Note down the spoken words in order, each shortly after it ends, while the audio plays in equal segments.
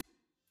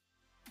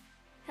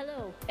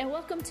Hello, and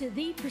welcome to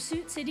the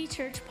Pursuit City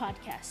Church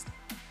podcast.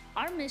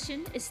 Our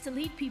mission is to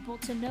lead people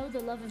to know the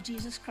love of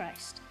Jesus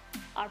Christ.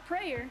 Our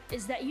prayer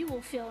is that you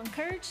will feel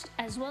encouraged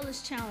as well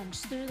as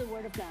challenged through the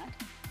Word of God.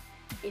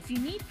 If you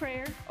need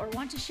prayer or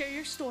want to share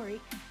your story,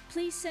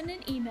 please send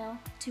an email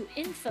to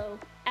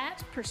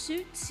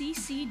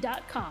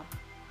info@pursuitcc.com.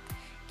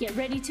 Get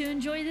ready to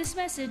enjoy this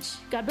message.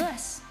 God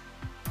bless.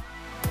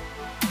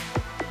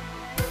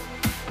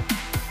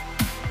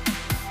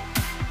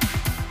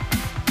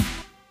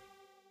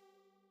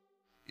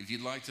 If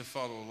you'd like to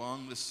follow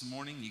along this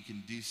morning, you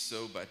can do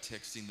so by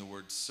texting the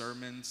word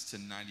sermons to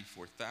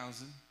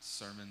 94,000.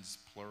 Sermons,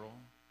 plural.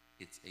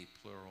 It's a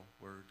plural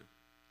word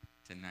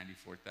to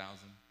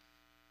 94,000.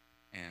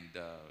 And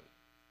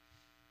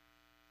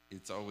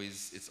it's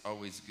always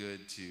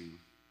good to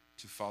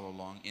follow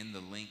along. In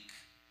the link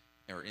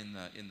or in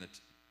the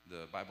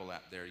Bible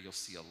app there, you'll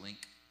see a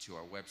link to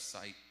our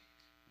website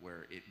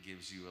where it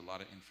gives you a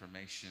lot of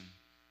information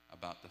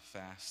about the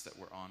fast that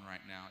we're on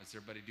right now. Is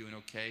everybody doing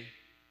okay?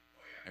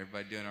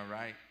 Everybody doing all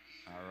right?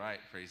 All right,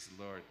 praise the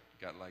Lord.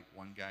 Got like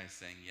one guy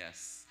saying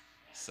yes.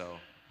 So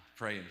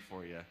praying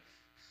for you.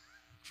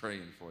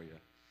 Praying for you.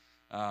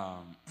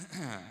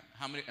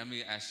 Let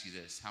me ask you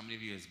this. How many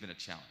of you has been a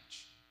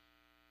challenge?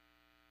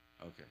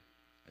 Okay,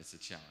 it's a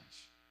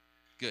challenge.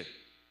 Good.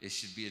 It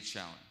should be a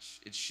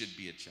challenge. It should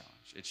be a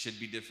challenge. It should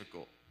be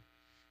difficult.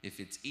 If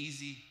it's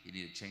easy, you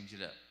need to change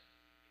it up.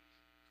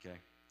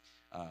 Okay?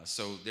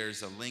 So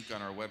there's a link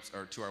on our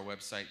to our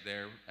website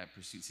there at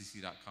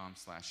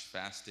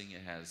pursuitcc.com/fasting.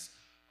 It has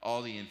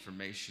all the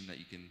information that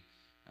you can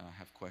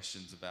have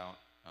questions about,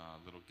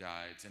 little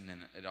guides, and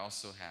then it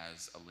also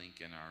has a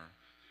link in our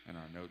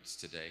notes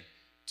today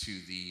to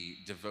the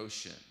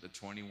devotion, the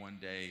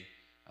 21-day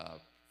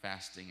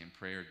fasting and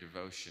prayer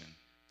devotion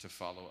to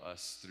follow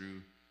us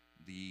through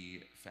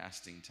the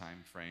fasting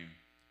time frame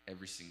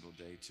every single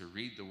day to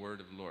read the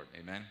Word of the Lord.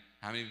 Amen.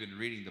 How many have been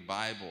reading the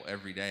Bible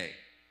every day?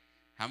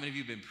 How many of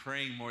you have been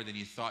praying more than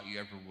you thought you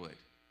ever would?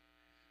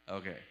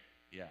 Okay,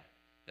 yeah,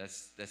 that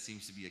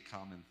seems to be a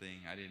common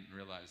thing. I didn't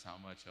realize how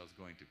much I was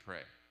going to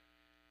pray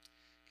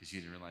because you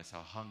didn't realize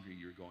how hungry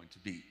you're going to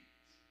be,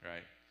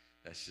 right?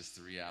 That's just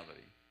the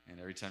reality. And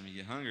every time you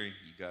get hungry,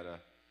 you gotta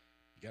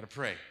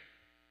pray.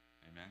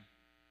 Amen.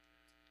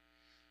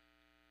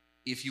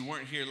 If you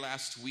weren't here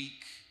last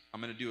week,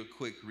 I'm going to do a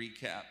quick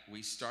recap.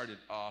 We started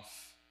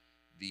off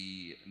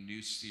the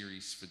new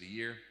series for the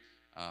year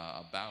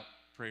about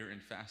prayer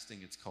and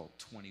fasting. It's called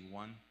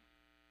 21.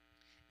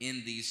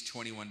 In these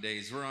 21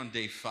 days, we're on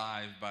day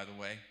 5, by the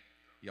way.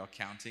 Y'all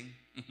counting?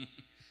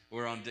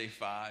 We're on day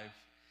 5,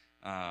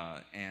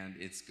 and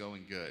it's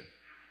going good.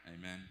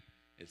 Amen.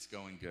 It's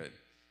going good.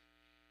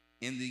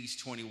 In these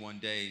 21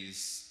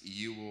 days,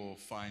 you will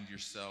find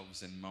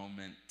yourselves in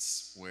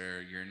moments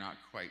where you're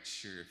not quite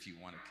sure if you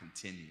want to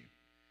continue,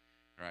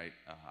 right?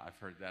 I've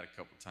heard that a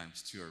couple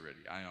times too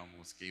already. I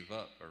almost gave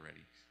up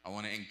already. I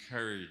want to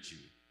encourage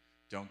you.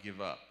 Don't give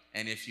up.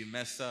 And if you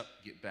mess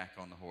up, get back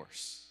on the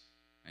horse.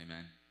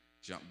 Amen.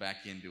 Jump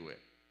back into it.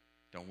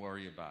 Don't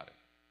worry about it.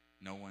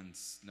 No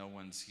one's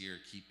here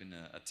keeping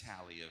a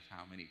tally of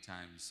how many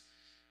times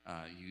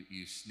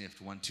you sniffed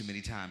one too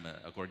many times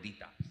a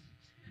gordita.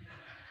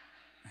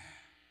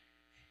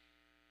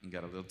 And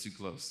got a little too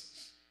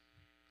close.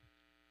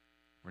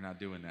 We're not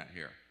doing that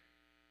here.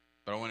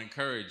 But I want to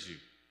encourage you.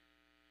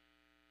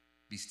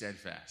 Be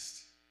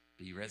steadfast.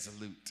 Be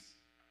resolute.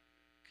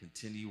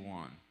 Continue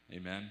on.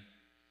 Amen.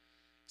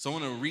 So I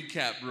want to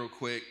recap real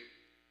quick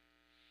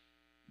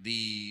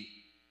the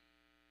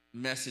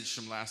message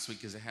from last week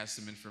because it has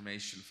some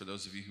information for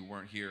those of you who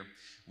weren't here.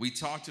 We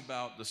talked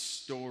about the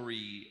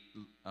story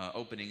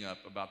opening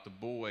up about the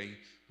boy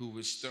who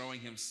was throwing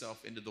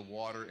himself into the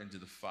water, into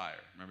the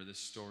fire. Remember this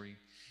story?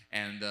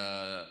 And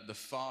the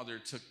father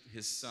took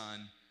his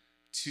son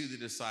to the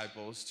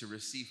disciples to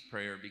receive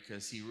prayer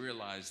because he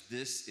realized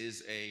this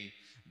is a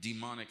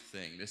demonic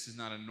thing. This is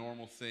not a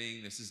normal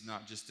thing. This is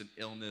not just an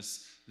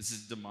illness. This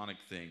is a demonic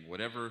thing.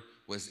 Whatever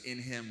was in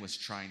him was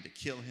trying to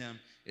kill him.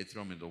 It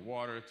threw him into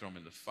water, threw him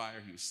into fire.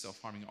 He was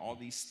self-harming, all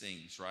these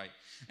things, right?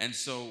 And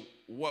so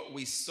what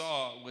we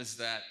saw was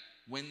that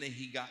when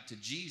he got to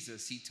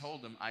Jesus, he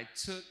told them, I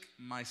took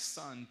my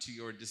son to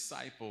your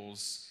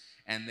disciples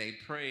and they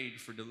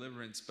prayed for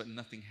deliverance, but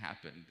nothing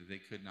happened. They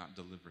could not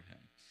deliver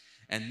him.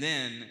 And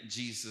then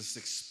Jesus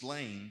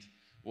explained,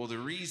 well, the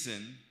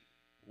reason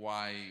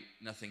why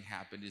nothing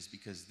happened is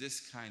because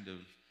this kind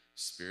of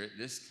spirit,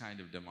 this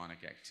kind of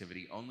demonic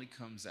activity only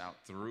comes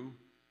out through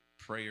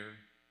prayer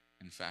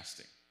and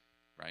fasting,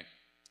 right?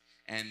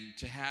 And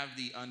to have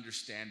the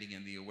understanding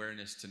and the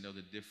awareness to know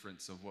the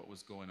difference of what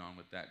was going on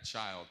with that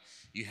child,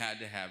 you had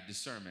to have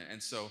discernment.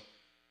 And so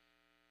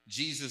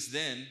Jesus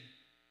then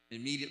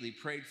immediately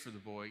prayed for the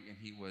boy and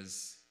he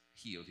was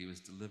healed. He was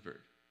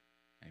delivered.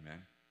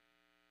 Amen.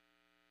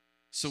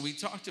 So we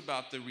talked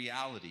about the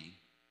reality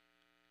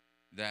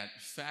that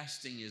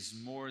fasting is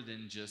more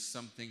than just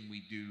something we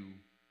do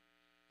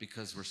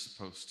because we're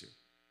supposed to.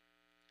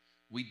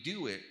 We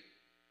do it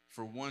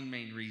for one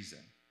main reason,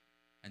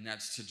 and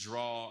that's to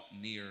draw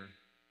near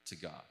to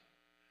God.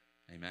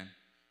 Amen.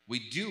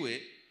 We do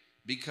it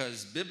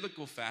because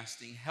biblical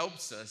fasting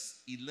helps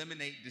us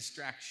eliminate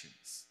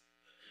distractions.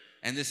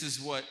 And this is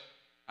what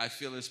I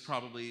feel is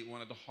probably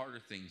one of the harder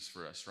things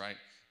for us, right?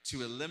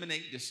 To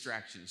eliminate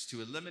distractions,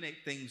 to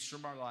eliminate things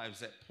from our lives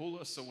that pull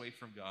us away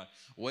from God.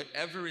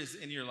 Whatever is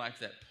in your life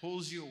that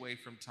pulls you away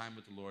from time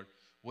with the Lord,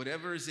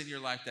 whatever is in your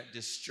life that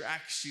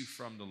distracts you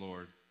from the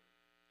Lord,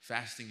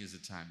 fasting is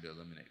a time to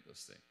eliminate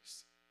those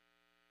things.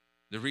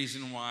 The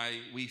reason why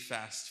we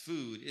fast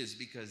food is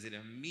because it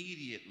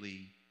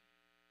immediately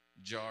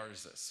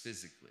jars us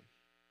physically.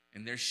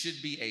 And there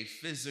should be a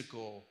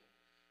physical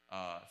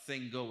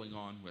thing going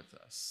on with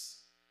us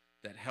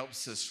that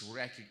helps us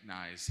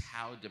recognize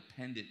how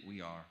dependent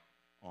we are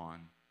on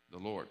the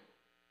Lord.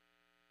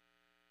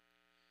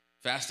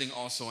 Fasting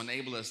also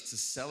enables us to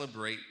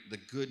celebrate the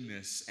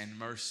goodness and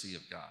mercy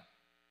of God.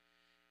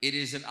 It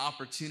is an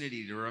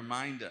opportunity to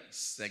remind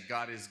us that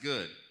God is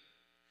good,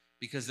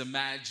 because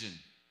imagine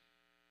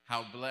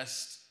how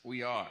blessed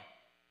we are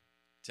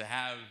to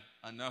have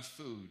enough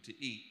food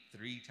to eat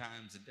 3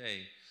 times a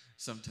day,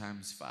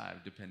 sometimes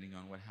 5, depending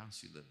on what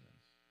house you live in.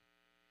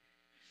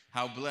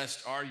 How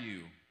blessed are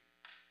you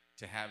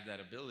to have that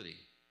ability?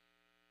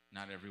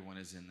 Not everyone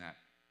is in that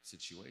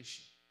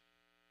situation.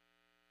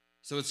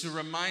 So it's a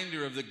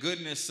reminder of the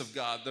goodness of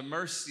God, the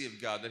mercy of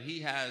God that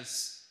He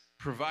has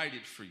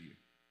provided for you.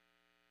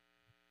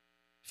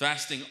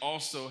 Fasting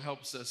also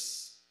helps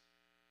us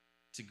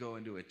to go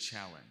into a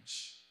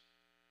challenge,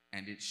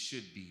 and it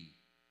should be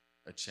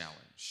a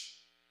challenge.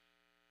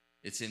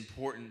 It's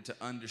important to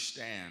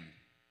understand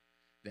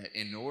that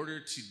in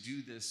order to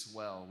do this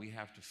well, we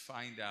have to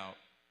find out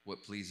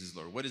what pleases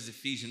the Lord. What does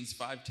Ephesians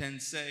 5:10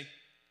 say?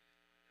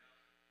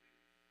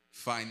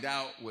 Find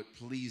out what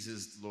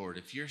pleases the Lord.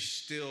 If you're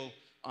still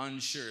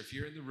unsure, if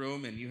you're in the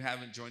room and you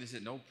haven't joined us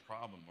yet, no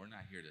problem. We're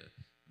not here to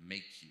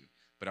make you.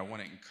 But I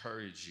want to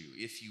encourage you,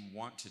 if you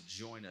want to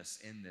join us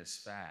in this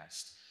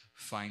fast,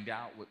 find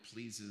out what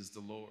pleases the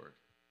Lord.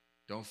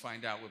 Don't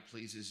find out what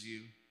pleases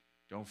you.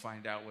 Don't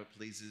find out what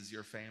pleases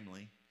your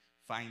family.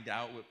 Find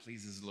out what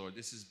pleases the Lord.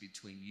 This is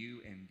between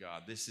you and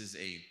God. This is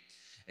a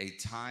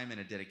time and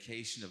a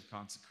dedication of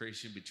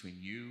consecration between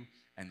you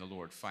and the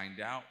Lord. Find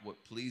out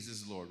what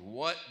pleases the Lord.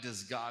 What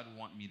does God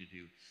want me to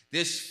do?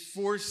 This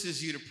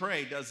forces you to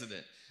pray, doesn't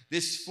it?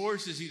 This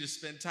forces you to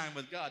spend time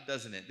with God,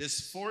 doesn't it?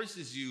 This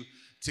forces you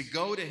to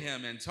go to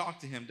Him and talk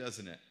to Him,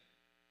 doesn't it?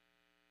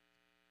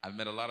 I've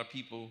met a lot of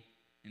people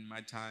in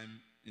my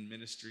time in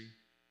ministry.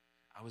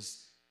 I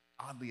was,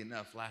 oddly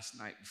enough, last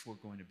night before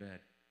going to bed,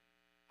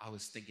 I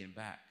was thinking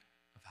back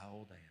of how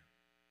old I am.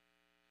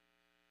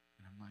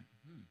 And I'm like,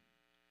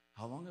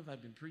 how long have I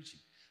been preaching?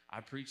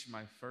 I preached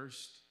my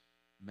first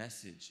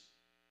message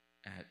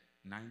at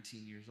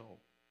 19 years old.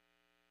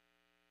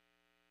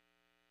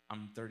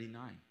 I'm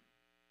 39.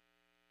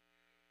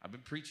 I've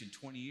been preaching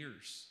 20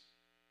 years.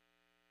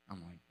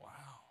 I'm like, wow,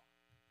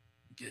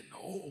 I'm getting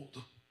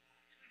old.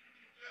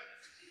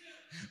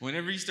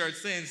 Whenever you start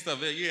saying stuff,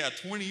 yeah,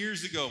 20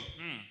 years ago,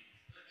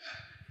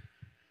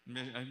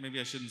 maybe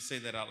I shouldn't say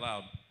that out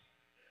loud.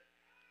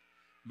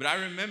 But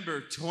I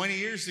remember 20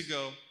 years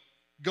ago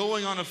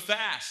going on a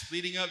fast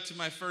leading up to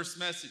my first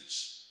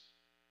message.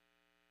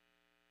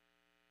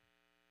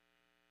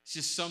 It's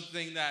just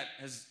something that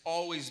has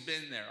always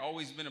been there,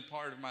 always been a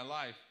part of my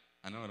life.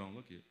 I know I don't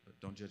look it, but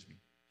don't judge me.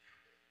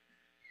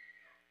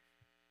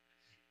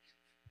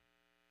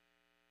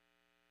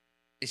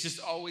 It's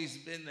just always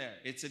been there.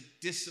 It's a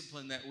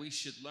discipline that we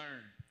should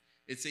learn.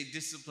 It's a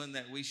discipline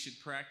that we should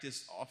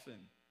practice often.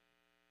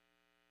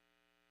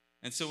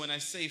 And so when I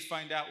say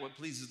find out what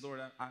pleases the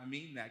Lord, I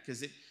mean that,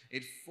 because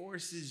it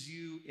forces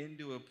you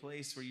into a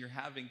place where you're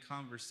having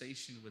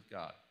conversation with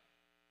God.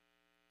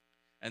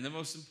 And the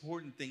most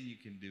important thing you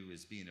can do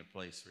is be in a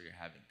place where you're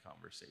having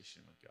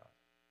conversation with God.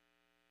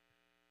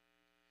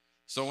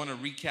 So I want to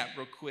recap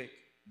real quick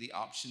the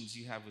options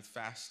you have with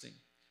fasting.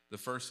 The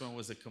first one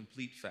was a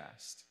complete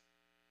fast.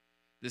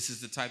 This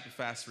is the type of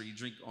fast where you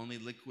drink only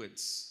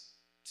liquids,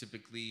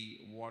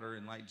 typically water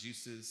and light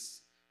juices.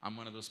 I'm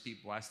one of those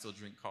people, I still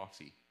drink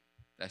coffee.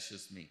 That's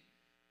just me.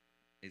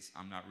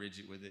 I'm not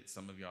rigid with it.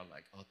 Some of y'all are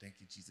like, oh, thank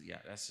you, Jesus. Yeah,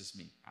 that's just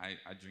me. I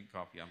drink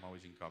coffee. I'm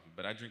always drinking coffee.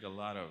 But I drink a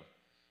lot of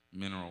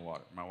mineral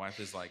water. My wife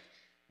is like,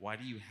 why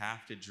do you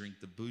have to drink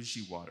the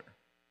bougie water?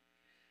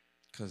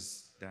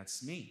 Because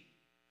that's me.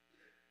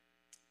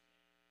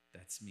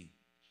 That's me.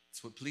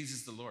 It's what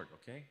pleases the Lord,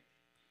 okay?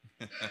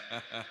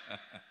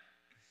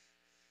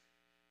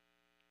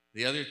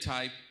 The other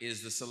type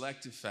is the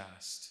selective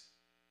fast,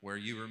 where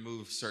you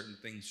remove certain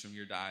things from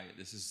your diet.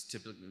 This is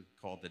typically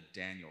called the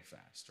Daniel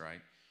fast,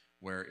 right?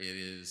 Where it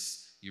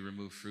is, you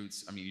remove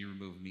fruits. You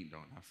remove meat,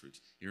 not fruits.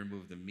 You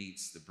remove the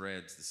meats, the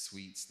breads, the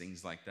sweets,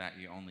 things like that.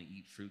 You only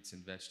eat fruits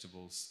and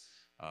vegetables,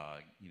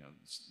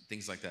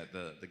 things like that.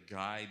 The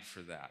guide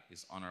for that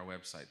is on our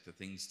website, the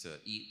things to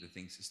eat, the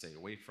things to stay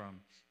away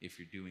from if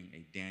you're doing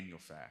a Daniel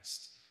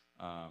fast.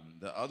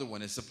 The other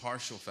one is a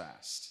partial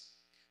fast.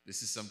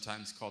 This is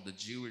sometimes called the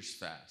Jewish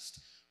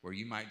fast, where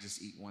you might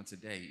just eat once a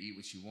day. You eat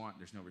what you want.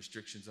 There's no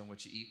restrictions on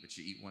what you eat, but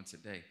you eat once a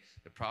day.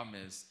 The problem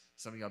is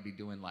some of y'all be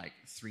doing like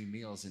 3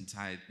 meals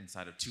inside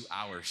of 2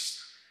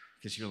 hours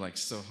because you're like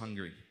so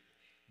hungry.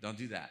 Don't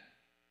do that.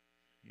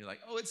 You're like,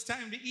 oh, it's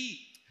time to eat.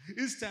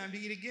 It's time to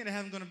eat again. I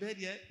haven't gone to bed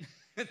yet.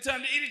 It's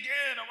time to eat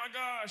again. Oh my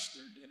gosh,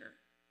 third dinner.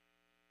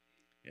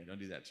 Yeah, don't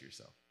do that to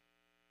yourself.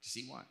 Just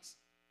eat once,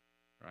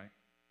 right?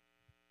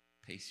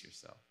 Pace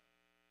yourself.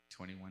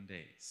 21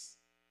 days.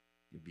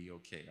 You'll be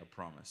okay. I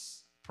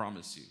promise.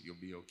 Promise you,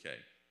 you'll be okay.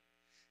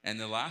 And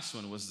the last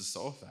one was the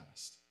soul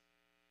fast.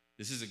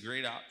 This is a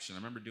great option. I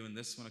remember doing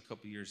this one a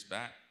couple years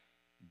back.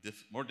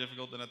 More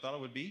difficult than I thought it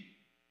would be.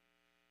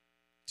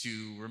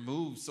 To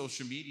remove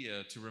social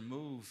media, to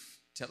remove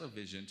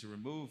television, to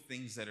remove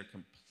things that are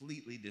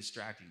completely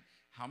distracting.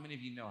 How many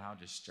of you know how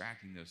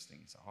distracting those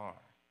things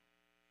are?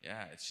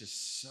 Yeah, it's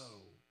just so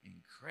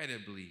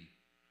incredibly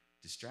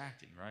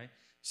distracting, right?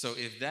 So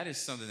if that is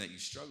something that you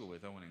struggle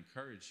with, I want to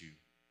encourage you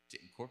to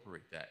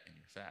incorporate that in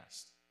your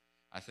fast.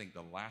 I think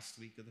the last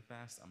week of the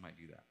fast, I might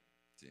do that,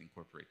 to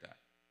incorporate that,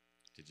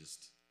 to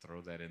just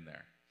throw that in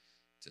there,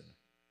 to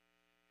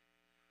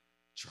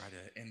try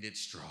to end it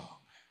strong.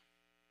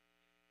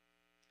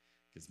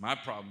 Because my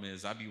problem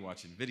is I be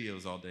watching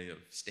videos all day of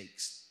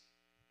steaks,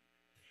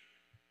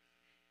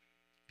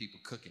 people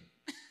cooking.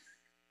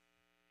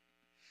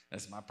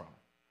 That's my problem.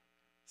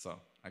 So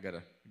I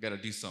gotta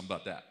do something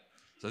about that.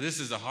 So this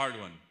is a hard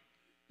one.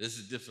 This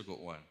is a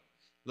difficult one.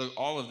 Look,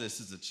 all of this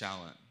is a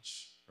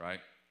challenge, right?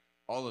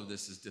 All of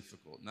this is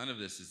difficult. None of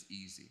this is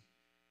easy.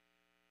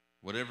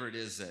 Whatever it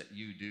is that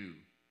you do,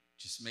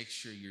 just make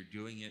sure you're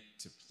doing it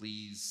to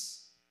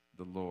please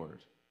the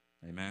Lord.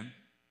 Amen?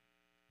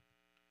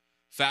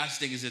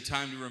 Fasting is a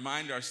time to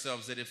remind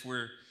ourselves that if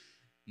we're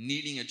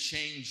needing a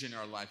change in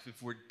our life,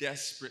 if we're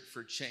desperate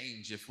for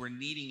change, if we're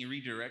needing a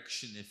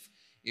redirection,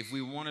 if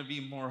we want to be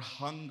more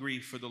hungry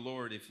for the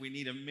Lord, if we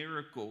need a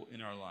miracle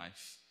in our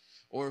life,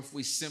 or if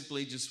we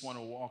simply just want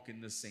to walk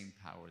in the same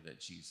power that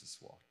Jesus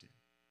walked in,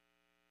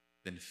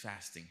 then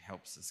fasting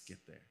helps us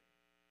get there.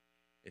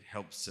 It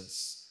helps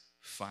us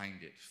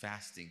find it.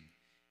 Fasting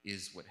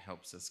is what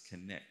helps us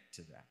connect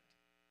to that.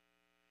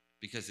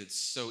 Because it's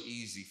so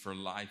easy for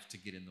life to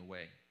get in the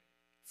way,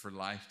 for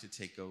life to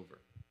take over,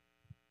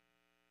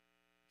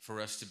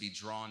 for us to be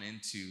drawn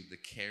into the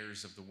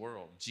cares of the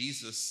world.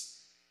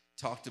 Jesus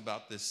talked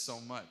about this so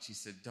much. He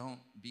said, don't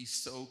be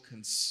so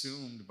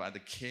consumed by the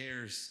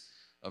cares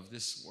of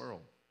this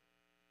world.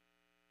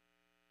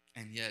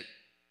 And yet,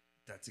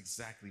 that's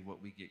exactly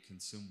what we get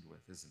consumed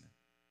with, isn't it?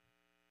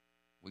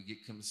 We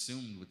get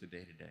consumed with the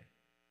day-to-day.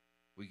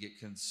 We get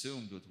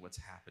consumed with what's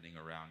happening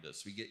around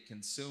us. We get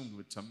consumed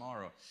with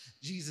tomorrow.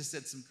 Jesus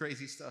said some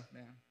crazy stuff,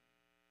 man.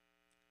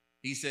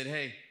 He said,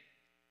 hey,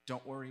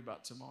 don't worry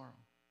about tomorrow.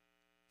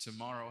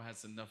 Tomorrow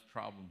has enough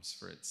problems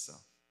for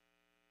itself.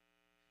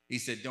 He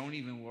said, don't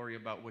even worry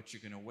about what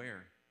you're going to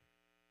wear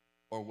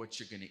or what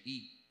you're going to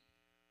eat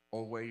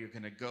or where you're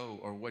going to go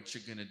or what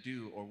you're going to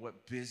do or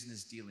what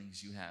business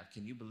dealings you have.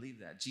 Can you believe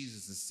that?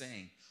 Jesus is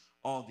saying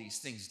all these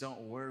things.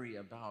 Don't worry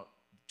about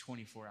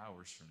 24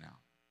 hours from now.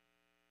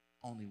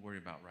 Only worry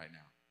about right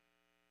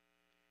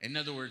now. In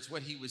other words,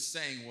 what he was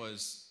saying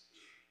was,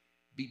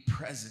 be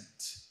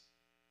present.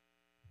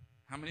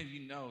 How many of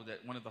you know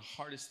that one of the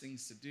hardest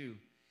things to do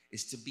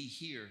is to be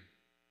here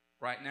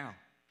right now?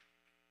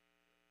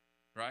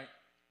 Right?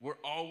 We're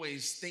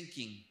always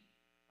thinking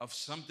of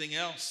something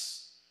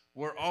else.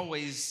 We're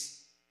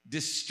always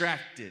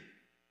distracted.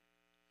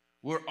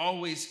 We're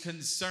always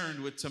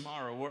concerned with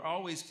tomorrow. We're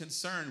always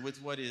concerned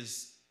with what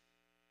is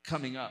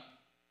coming up.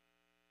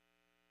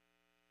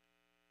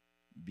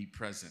 Be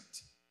present.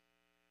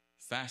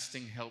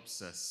 Fasting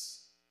helps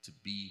us to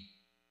be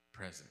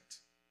present.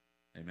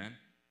 Amen?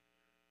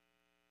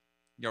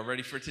 Y'all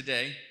ready for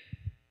today?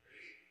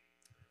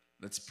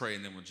 Let's pray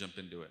and then we'll jump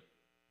into it.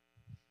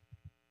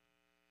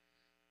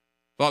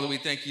 Father, we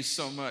thank you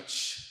so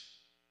much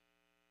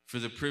for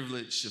the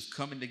privilege of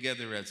coming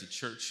together as a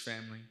church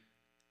family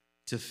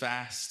to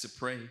fast, to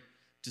pray,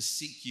 to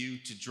seek you,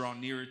 to draw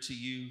nearer to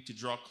you, to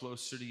draw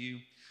closer to you.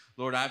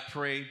 Lord, I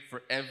pray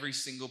for every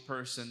single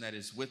person that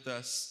is with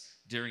us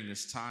during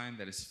this time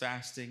that is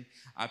fasting.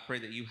 I pray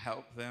that you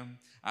help them.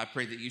 I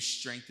pray that you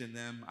strengthen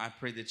them. I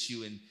pray that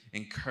you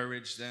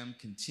encourage them,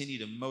 continue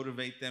to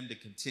motivate them to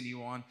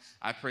continue on.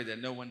 I pray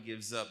that no one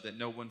gives up, that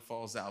no one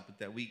falls out, but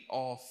that we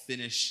all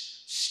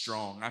finish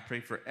strong. I pray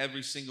for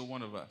every single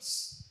one of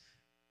us,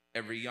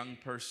 every young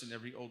person,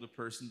 every older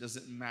person,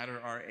 doesn't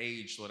matter our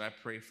age. Lord, I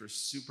pray for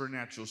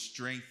supernatural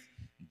strength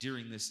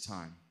during this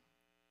time.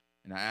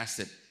 And I ask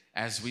that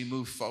as we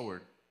move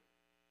forward,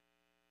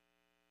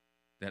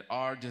 that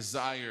our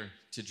desire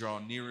to draw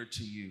nearer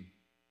to you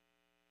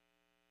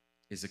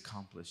is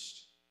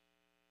accomplished.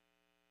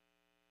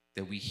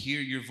 That we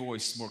hear your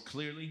voice more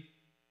clearly,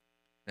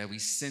 that we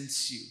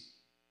sense you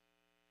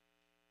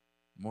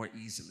more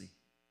easily.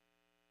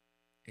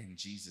 In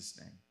Jesus'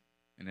 name.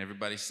 And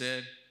everybody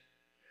said,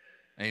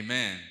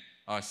 amen.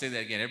 Oh, say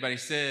that again. Everybody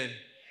said, amen.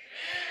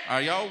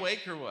 Are y'all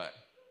awake or what?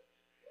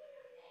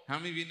 How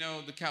many of you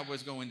know the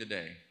Cowboys go in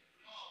today?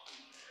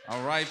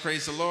 All right,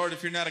 praise the Lord.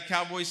 If you're not a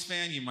Cowboys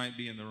fan, you might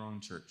be in the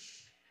wrong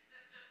church.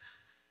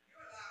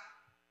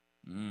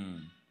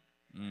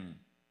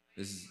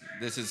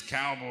 This is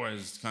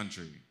Cowboys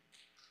country.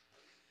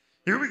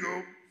 Here we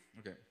go.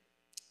 Okay.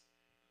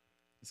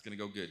 It's going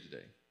to go good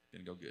today. It's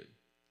going to go good.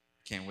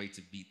 Can't wait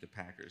to beat the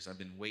Packers. I've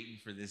been waiting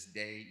for this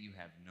day. You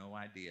have no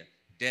idea.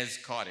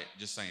 Dez caught it,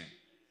 just saying.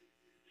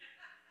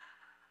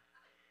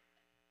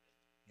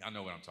 Y'all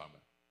know what I'm talking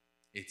about.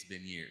 It's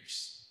been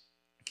years.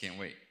 I can't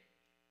wait.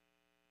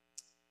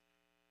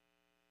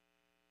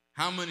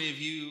 How many of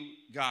you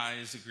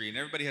guys agree, and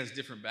everybody has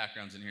different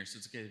backgrounds in here, so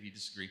it's okay if you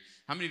disagree.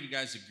 How many of you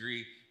guys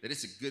agree that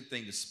it's a good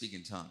thing to speak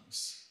in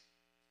tongues?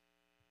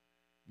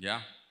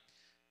 Yeah?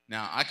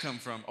 Now, I come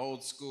from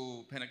old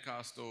school,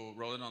 Pentecostal,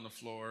 rolling on the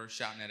floor,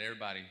 shouting at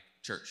everybody,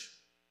 church.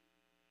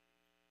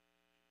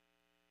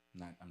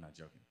 I'm not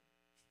joking.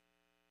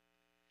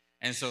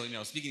 And so,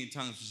 speaking in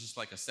tongues was just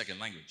like a second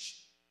language.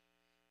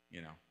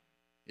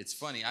 It's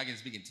funny, I can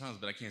speak in tongues,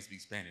 but I can't speak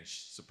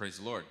Spanish, so praise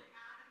the Lord.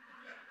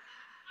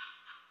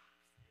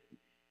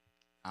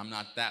 I'm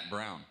not that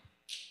brown.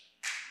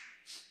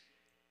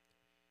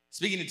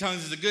 Speaking in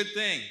tongues is a good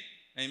thing.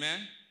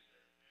 Amen?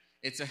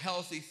 It's a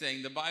healthy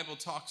thing. The Bible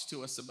talks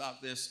to us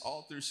about this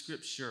all through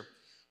Scripture.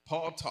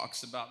 Paul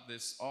talks about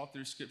this all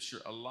through Scripture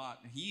a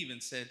lot. He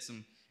even said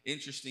some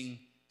interesting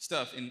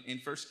stuff.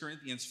 In 1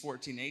 Corinthians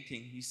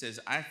 14:18, he says,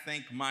 I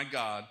thank my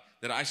God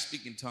that I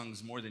speak in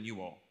tongues more than you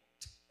all.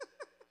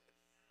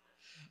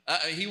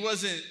 He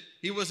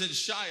wasn't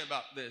shy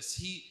about this.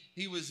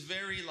 He was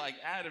very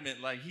adamant.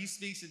 He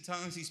speaks in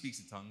tongues. He speaks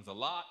in tongues a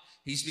lot.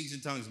 He speaks in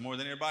tongues more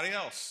than everybody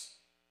else.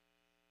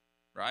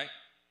 Right?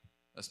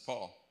 That's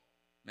Paul.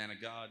 Man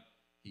of God.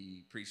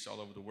 He preached all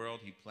over the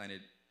world. He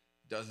planted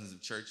dozens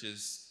of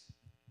churches.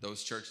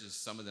 Those churches,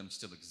 some of them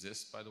still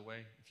exist, by the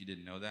way. If you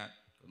didn't know that,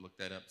 go look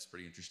that up. It's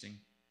pretty interesting.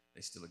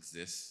 They still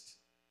exist.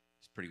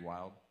 It's pretty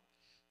wild.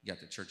 You got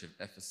the church of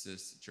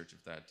Ephesus, the church of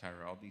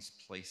Thyatira, all these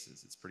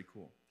places. It's pretty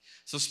cool.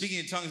 So speaking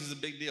in tongues is a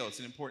big deal. It's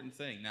an important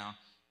thing. Now,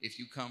 if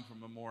you come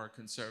from a more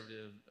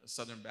conservative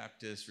Southern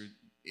Baptist,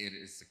 it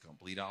is the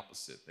complete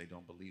opposite. They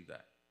don't believe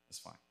that. That's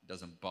fine. It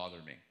doesn't bother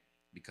me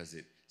because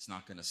it's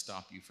not going to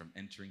stop you from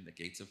entering the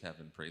gates of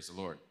heaven. Praise the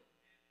Lord.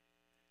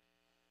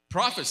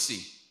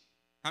 Prophecy.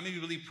 How many of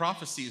you believe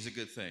prophecy is a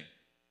good thing?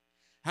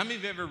 How many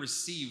of you have ever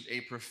received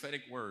a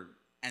prophetic word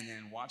and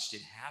then watched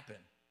it happen?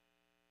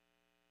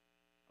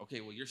 Okay,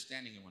 well, you're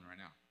standing in one right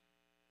now.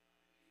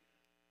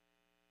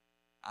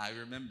 I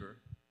remember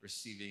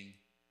receiving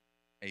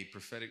a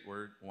prophetic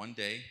word one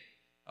day.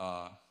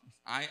 I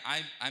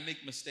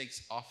make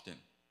mistakes often.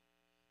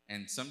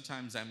 And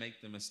sometimes I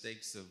make the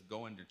mistakes of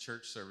going to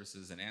church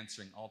services and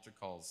answering altar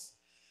calls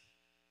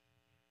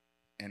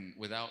and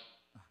without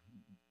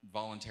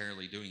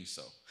voluntarily doing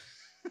so.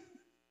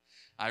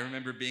 I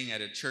remember being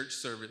at a church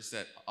service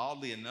that,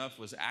 oddly enough,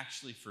 was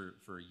actually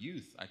for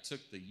youth. I took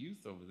the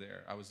youth over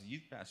there. I was a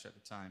youth pastor at the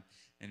time,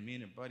 and me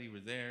and a buddy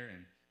were there,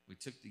 and we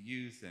took the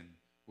youth, and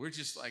we're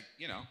just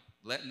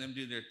letting them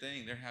do their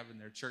thing. They're having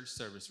their church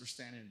service. We're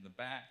standing in the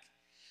back,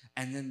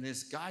 and then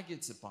this guy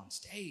gets up on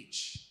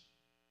stage,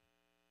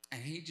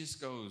 and he just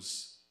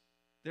goes,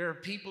 there are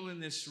people in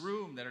this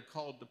room that are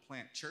called to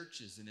plant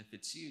churches, and if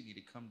it's you, you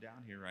need to come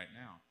down here right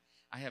now.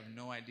 I have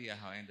no idea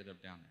how I ended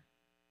up down there.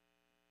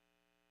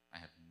 I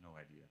have no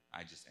idea.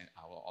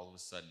 All of a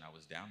sudden, I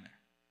was down there,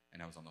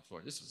 and I was on the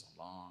floor. This was a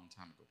long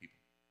time ago, people.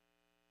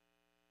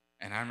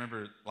 And I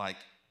remember,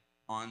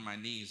 on my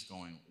knees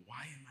going,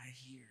 why am I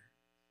here?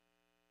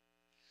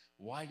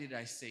 Why did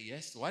I say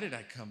yes? Why did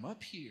I come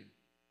up here?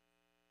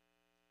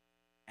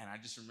 And I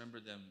just remember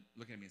them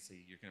looking at me and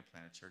saying, you're going to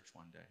plant a church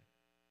one day,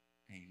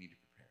 and you need to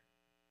prepare.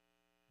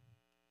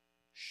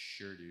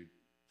 Sure, dude.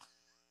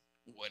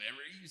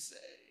 Whatever you say.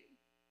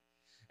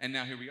 And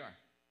now here we are.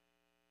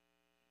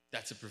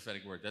 That's a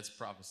prophetic word. That's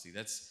prophecy.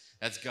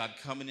 That's God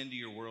coming into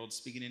your world,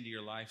 speaking into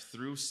your life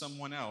through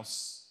someone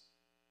else,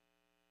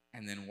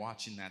 and then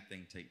watching that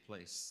thing take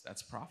place.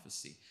 That's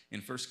prophecy. In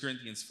 1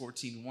 Corinthians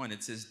 14:1,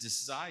 it says,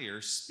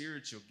 desire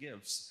spiritual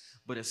gifts,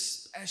 but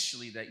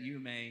especially that you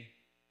may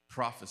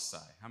prophesy.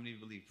 How many of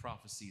you believe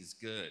prophecy is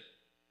good?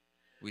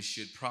 We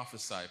should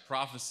prophesy.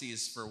 Prophecy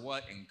is for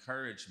what?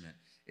 Encouragement.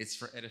 It's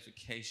for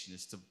edification.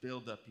 It's to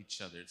build up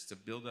each other. It's to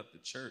build up the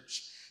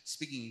church.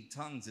 Speaking in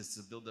tongues is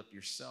to build up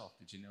yourself.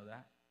 Did you know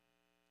that?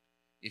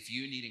 If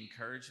you need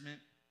encouragement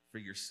for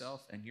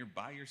yourself and you're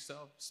by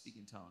yourself, speak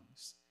in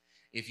tongues.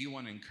 If you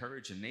want to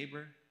encourage a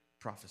neighbor,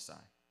 prophesy.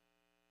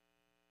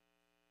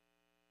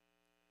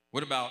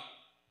 What about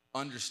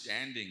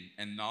understanding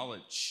and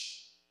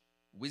knowledge?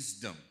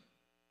 Wisdom.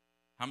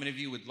 How many of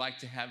you would like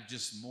to have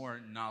just more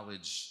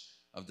knowledge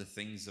of the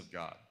things of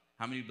God?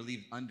 How many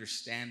believe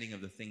understanding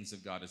of the things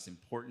of God is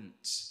important?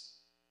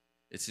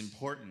 It's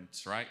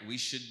important, right? We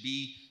should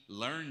be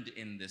learned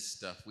in this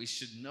stuff. We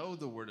should know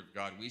the Word of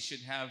God. We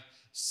should have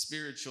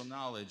spiritual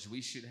knowledge.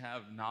 We should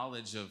have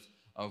knowledge of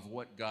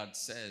what God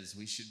says.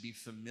 We should be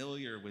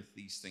familiar with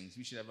these things.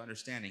 We should have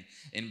understanding.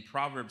 In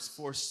Proverbs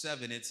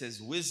 4:7, it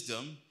says,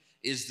 wisdom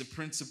is the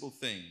principal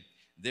thing.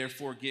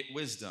 Therefore, get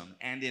wisdom,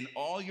 and in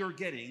all you're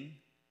getting,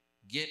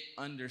 get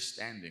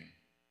understanding.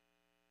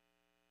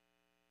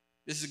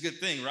 This is a good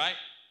thing, right?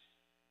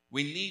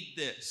 We need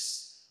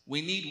this.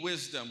 We need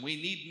wisdom. We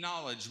need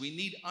knowledge. We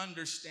need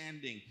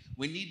understanding.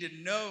 We need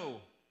to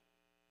know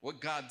what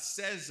God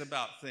says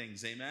about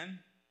things. Amen?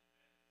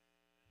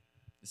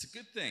 It's a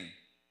good thing.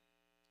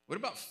 What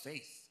about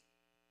faith?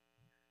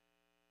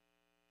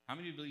 How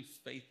many of you believe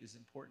faith is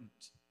important?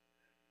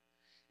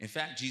 In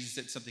fact, Jesus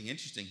said something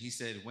interesting. He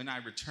said, when I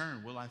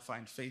return, will I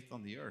find faith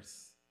on the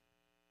earth?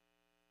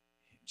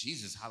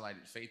 Jesus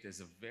highlighted faith as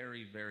a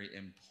very, very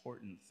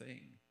important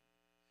thing.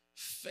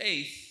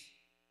 Faith,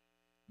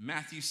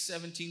 Matthew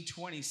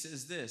 17:20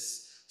 says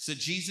this. So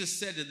Jesus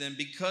said to them,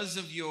 because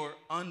of your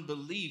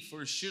unbelief,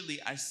 for surely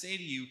I say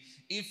to you,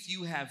 if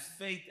you have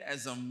faith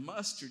as a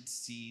mustard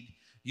seed,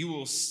 you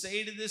will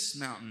say to this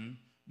mountain,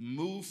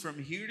 move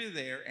from here to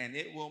there, and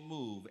it will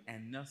move,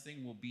 and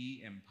nothing will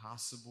be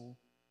impossible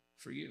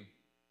for you.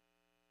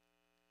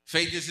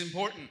 Faith is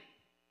important.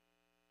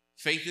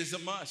 Faith is a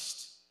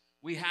must.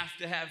 We have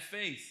to have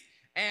faith.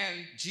 And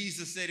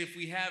Jesus said if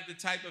we have the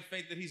type of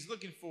faith that he's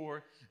looking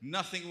for,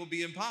 nothing will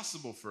be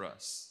impossible for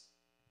us.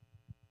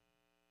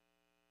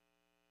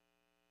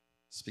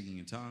 Speaking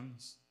in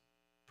tongues,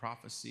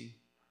 prophecy,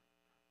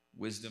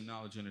 wisdom,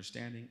 knowledge,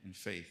 understanding, and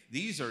faith.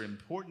 These are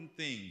important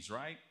things,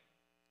 right?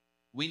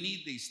 We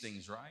need these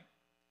things, right?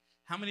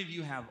 How many of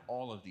you have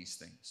all of these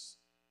things?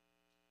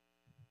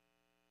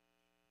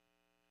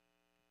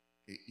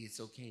 It's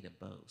okay to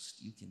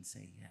boast. You can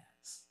say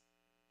yes.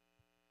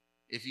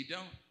 If you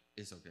don't,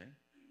 it's okay.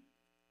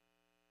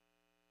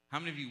 How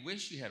many of you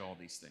wish you had all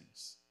these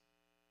things?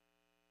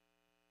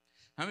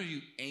 How many of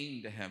you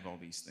aim to have all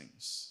these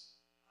things?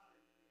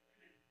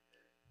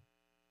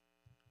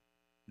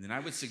 And then I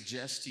would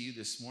suggest to you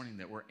this morning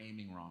that we're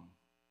aiming wrong.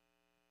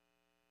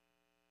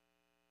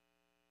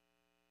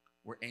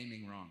 We're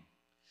aiming wrong.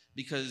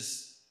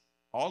 Because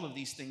all of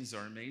these things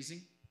are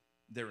amazing.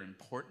 They're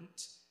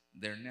important.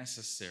 They're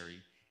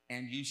necessary.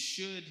 And you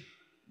should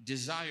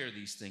desire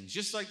these things.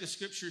 Just like the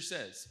scripture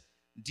says,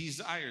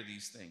 desire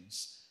these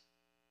things.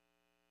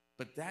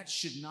 But that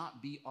should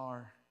not be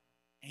our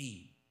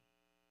aim.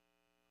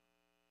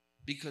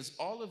 Because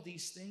all of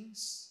these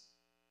things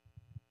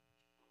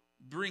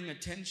bring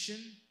attention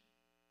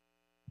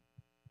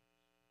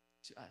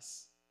to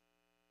us.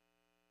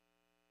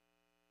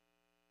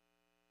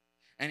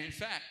 And in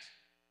fact,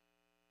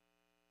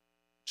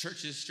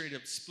 churches straight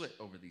up split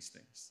over these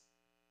things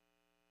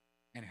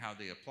and how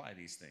they apply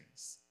these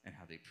things and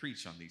how they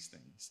preach on these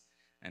things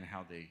and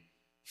how they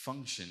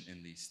function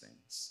in these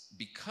things,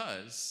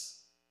 because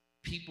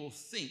people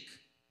think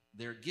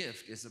their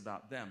gift is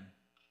about them.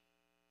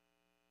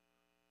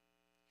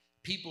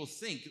 People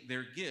think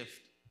their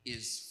gift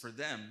is for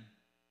them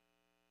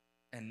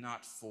and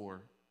not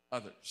for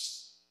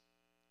others.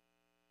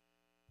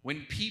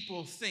 When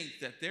people think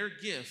that their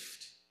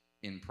gift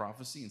in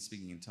prophecy and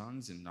speaking in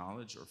tongues and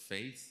knowledge or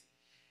faith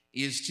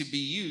is to be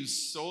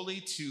used solely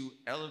to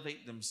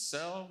elevate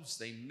themselves,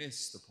 they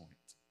miss the point.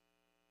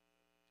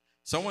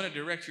 So I want to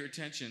direct your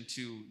attention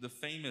to the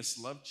famous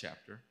love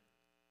chapter,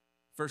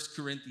 1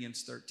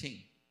 Corinthians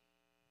 13.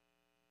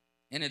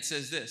 And it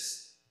says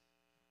this: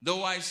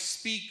 though I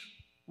speak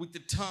with the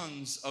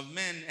tongues of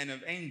men and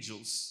of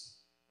angels,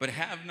 but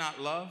have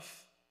not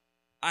love,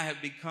 I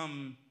have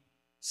become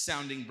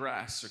sounding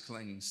brass or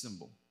clanging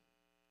cymbal.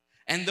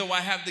 And though I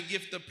have the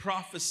gift of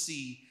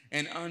prophecy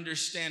and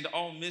understand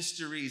all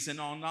mysteries and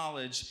all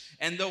knowledge,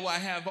 and though I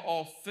have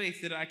all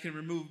faith that I can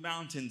remove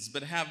mountains,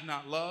 but have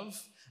not love,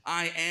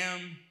 I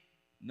am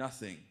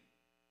nothing.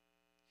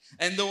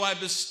 And though I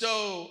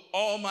bestow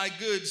all my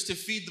goods to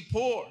feed the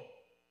poor,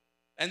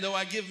 and though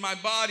I give my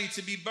body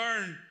to be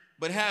burned,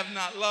 but have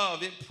not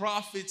love, it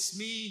profits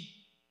me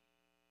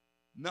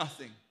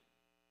nothing.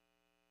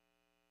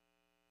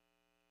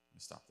 Let me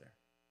stop there.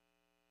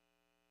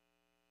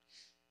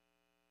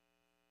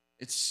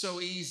 It's so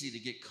easy to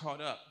get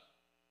caught up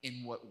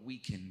in what we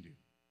can do.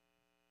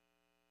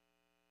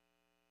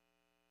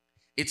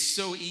 It's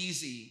so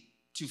easy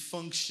to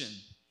function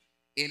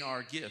in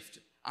our gift.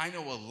 I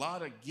know a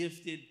lot of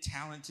gifted,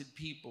 talented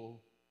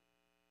people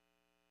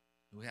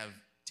who have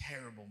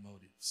terrible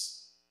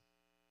motives.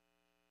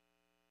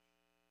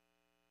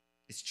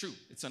 It's true.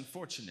 It's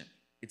unfortunate.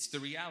 It's the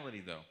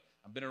reality, though.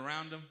 I've been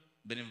around them,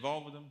 been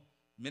involved with them,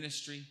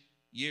 ministry,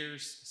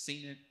 years,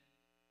 seen it,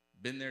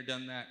 been there,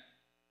 done that.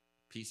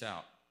 Peace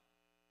out.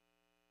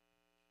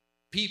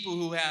 People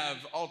who have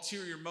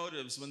ulterior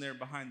motives when they're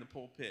behind the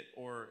pulpit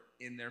or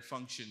in their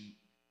function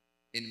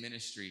in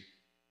ministry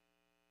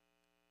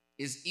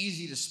is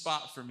easy to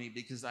spot for me,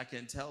 because I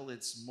can tell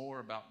it's more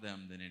about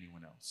them than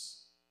anyone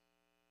else.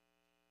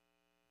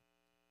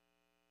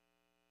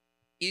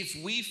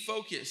 If we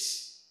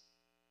focus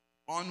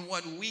on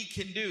what we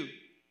can do,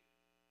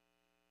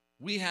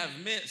 we have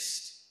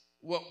missed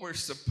what we're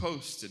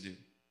supposed to do.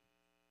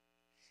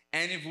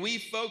 And if we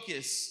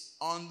focus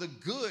on the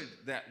good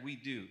that we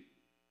do,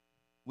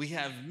 we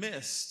have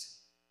missed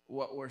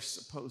what we're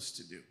supposed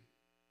to do.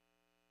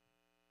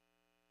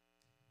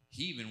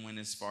 He even went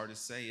as far to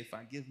say, if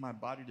I give my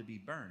body to be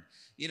burned.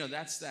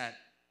 That's that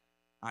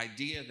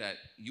idea that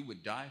you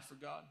would die for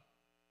God.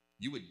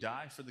 You would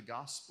die for the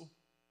gospel.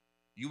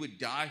 You would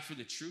die for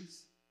the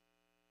truth.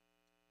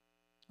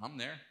 I'm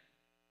there.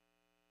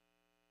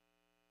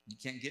 You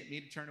can't get me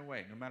to turn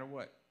away, no matter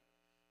what.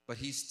 But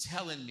he's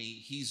telling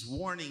me, he's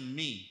warning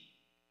me.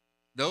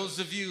 Those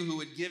of you who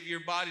would give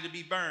your body to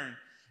be burned,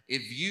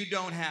 if you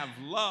don't have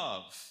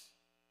love,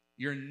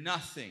 you're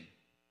nothing.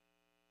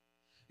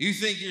 You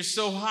think you're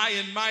so high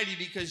and mighty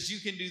because you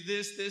can do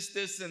this, this,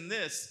 this, and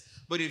this.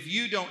 But if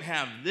you don't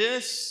have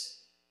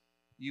this,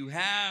 you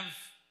have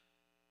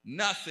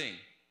nothing.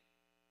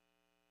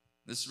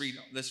 Let's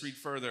read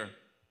further.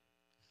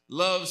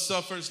 Love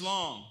suffers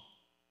long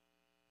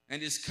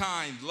and is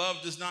kind.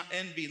 Love does not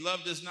envy.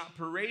 Love does not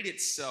parade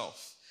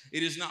itself.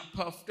 It is not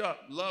puffed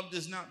up. Love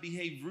does not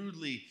behave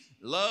rudely.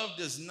 Love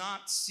does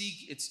not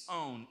seek its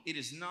own. It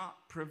is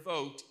not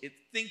provoked. It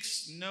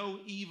thinks no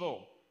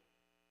evil.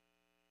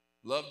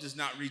 Love does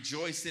not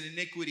rejoice in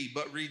iniquity,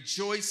 but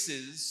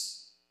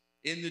rejoices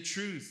in the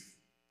truth.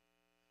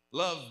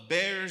 Love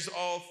bears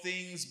all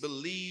things,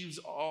 believes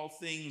all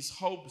things,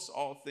 hopes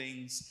all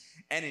things,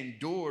 and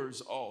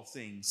endures all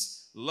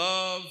things.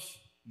 Love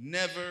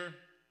never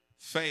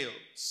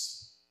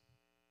fails.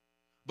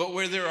 But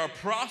where there are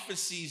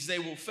prophecies, they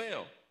will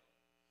fail.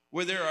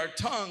 Where there are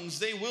tongues,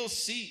 they will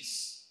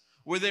cease.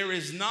 Where there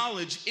is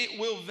knowledge, it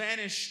will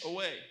vanish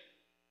away.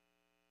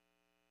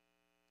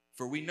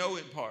 For we know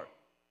in part,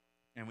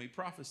 and we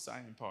prophesy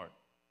in part.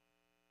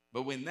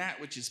 But when that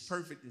which is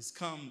perfect is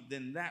come,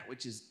 then that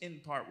which is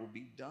in part will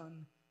be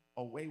done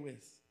away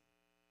with.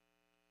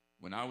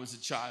 When I was a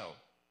child,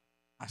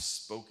 I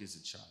spoke as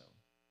a child.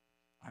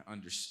 I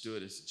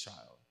understood as a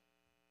child.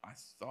 I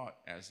thought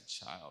as a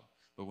child.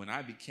 But when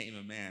I became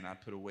a man, I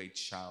put away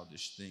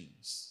childish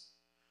things.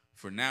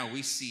 For now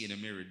we see in a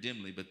mirror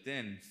dimly, but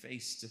then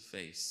face to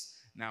face.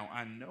 Now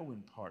I know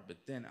in part,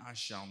 but then I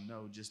shall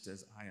know just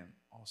as I am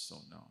also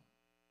known.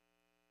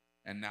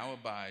 And now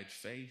abide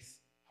faith,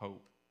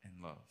 hope,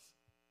 and love.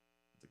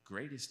 The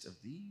greatest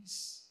of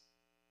these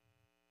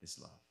is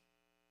love.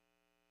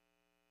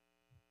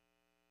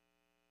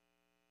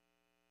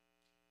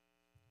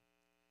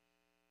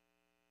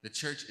 The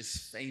church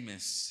is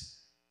famous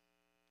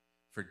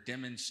for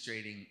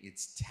demonstrating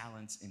its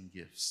talents and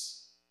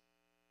gifts.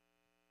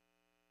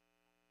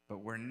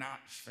 But we're not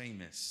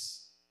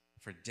famous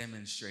for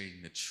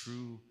demonstrating the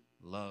true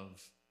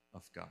love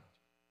of God.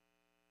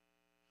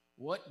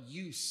 What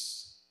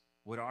use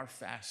would our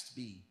fast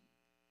be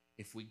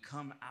if we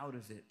come out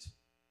of it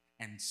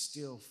and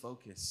still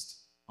focused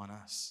on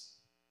us?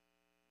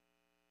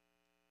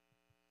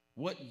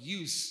 What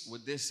use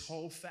would this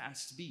whole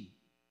fast be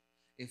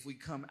if we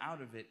come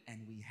out of it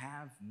and we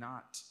have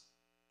not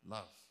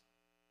love?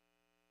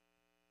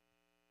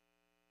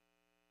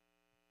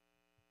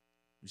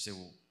 You say,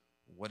 well,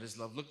 what does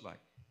love look like?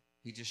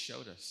 He just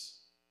showed us.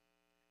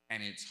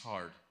 And it's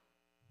hard.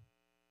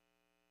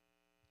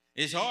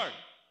 It's hard.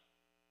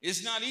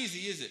 It's not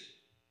easy, is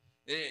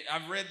it?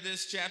 I've read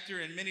this chapter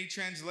in many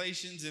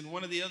translations. In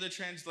one of the other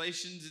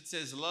translations, it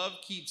says, love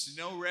keeps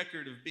no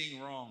record of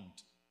being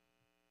wronged.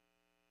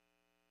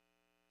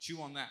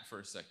 Chew on that for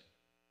a second.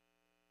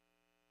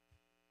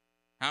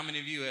 How many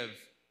of you have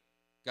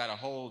got a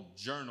whole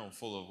journal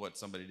full of what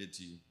somebody did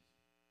to you?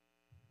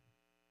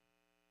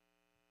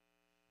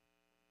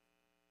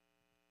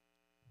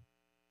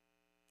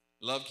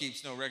 Love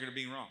keeps no record of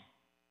being wrong.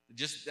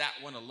 Just that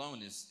one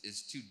alone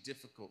is too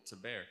difficult to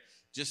bear.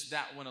 Just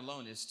that one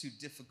alone is too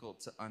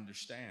difficult to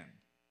understand.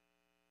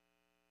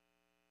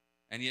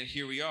 And yet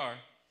here we are.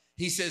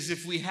 He says,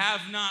 if we have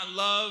not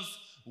love,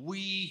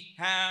 we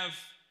have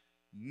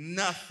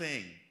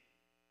nothing.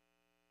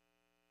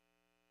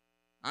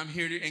 I'm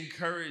here to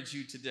encourage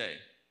you today.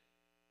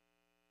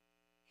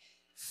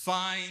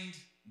 Find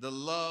the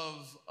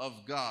love of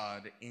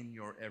God in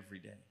your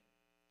everyday.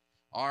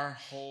 Our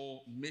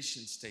whole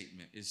mission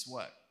statement is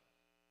what?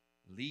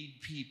 Lead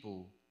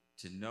people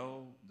to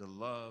know the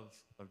love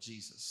of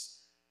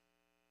Jesus.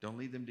 Don't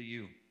lead them to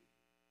you.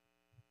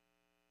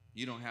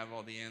 You don't have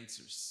all the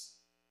answers.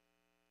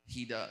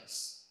 He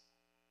does.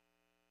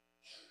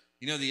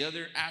 You know, the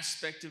other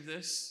aspect of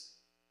this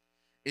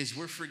is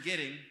we're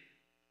forgetting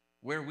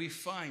where we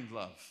find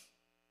love.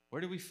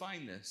 Where do we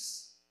find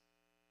this?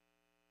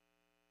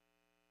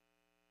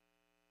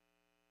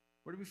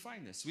 Where do we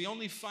find this? We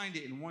only find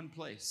it in one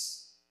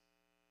place,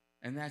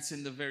 and that's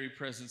in the very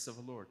presence of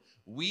the Lord.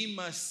 We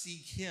must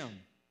seek Him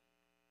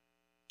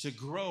to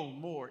grow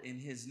more in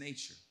His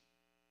nature.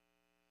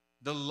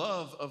 The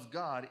love of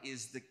God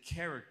is the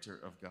character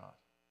of God.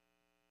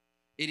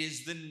 It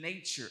is the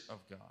nature of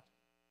God.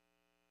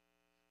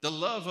 The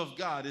love of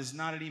God is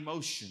not an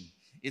emotion.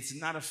 It's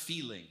not a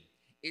feeling.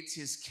 It's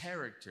His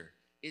character.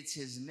 It's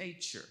His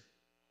nature.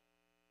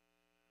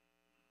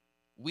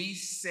 We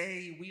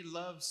say we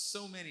love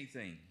so many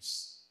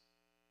things,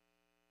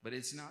 but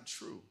it's not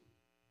true.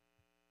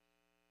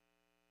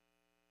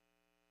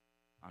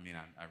 I mean,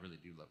 I really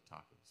do love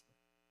tacos.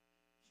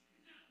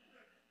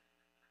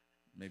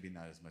 maybe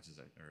not as much as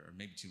or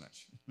maybe too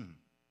much.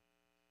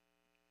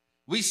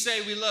 We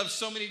say we love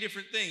so many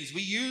different things.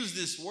 We use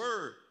this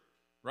word,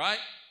 right?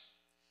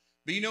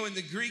 But you know, in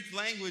the Greek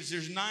language,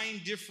 there's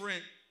 9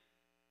 different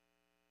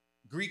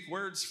Greek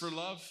words for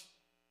love,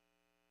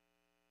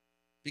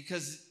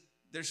 because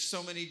there's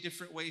so many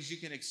different ways you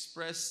can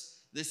express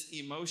this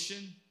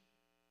emotion,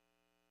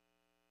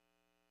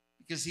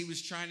 because he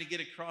was trying to get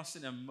across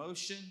an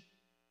emotion.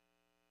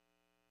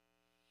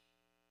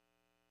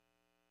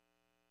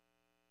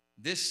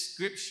 This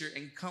scripture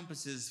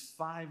encompasses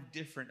 5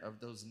 different of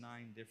those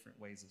 9 different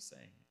ways of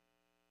saying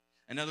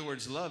it. In other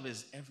words, love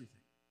is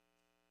everything.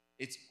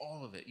 It's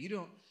all of it. You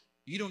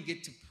don't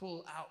get to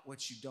pull out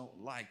what you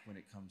don't like when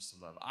it comes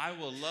to love. I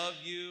will love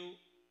you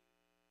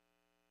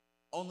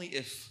only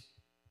if,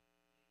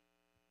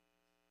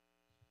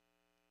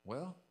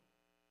 well,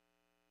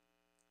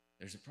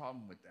 there's a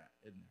problem with that,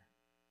 isn't there?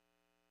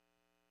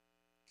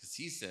 Because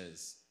he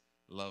says,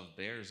 love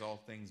bears all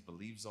things,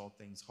 believes all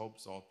things,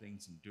 hopes all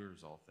things,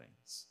 endures all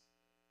things.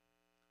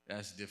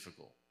 That's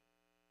difficult.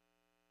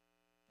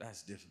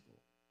 That's difficult.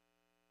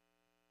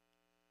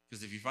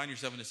 Because if you find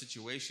yourself in a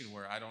situation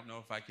where I don't know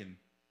if I can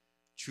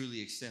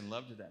truly extend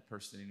love to that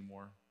person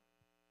anymore,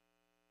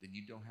 then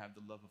you don't have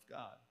the love of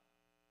God.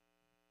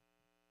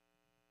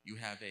 You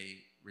have a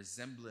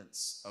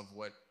resemblance of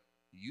what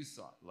you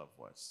thought love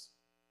was.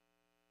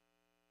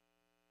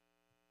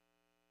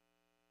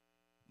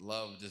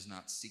 Love does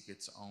not seek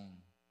its own.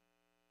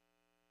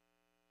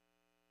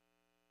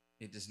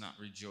 It does not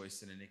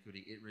rejoice in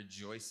iniquity. It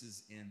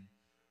rejoices in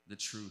the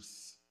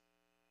truth.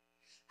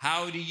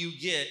 How do you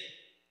get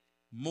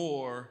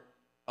more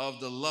of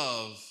the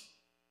love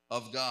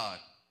of God?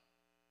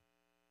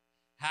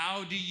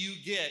 How do you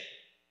get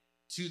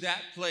to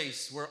that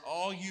place where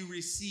all you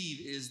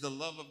receive is the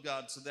love of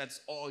God, so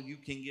that's all you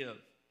can give?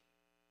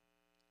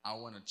 I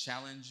want to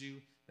challenge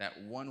you that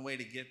one way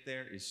to get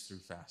there is through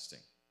fasting.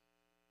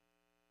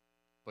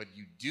 But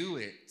you do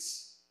it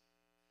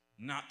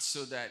not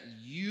so that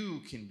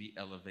you can be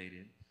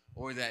elevated,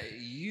 or that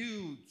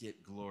you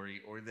get glory,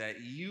 or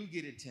that you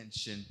get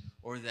attention,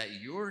 or that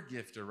your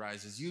gift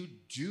arises. You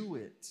do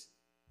it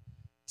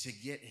to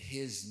get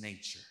his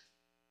nature,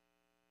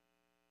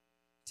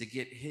 to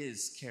get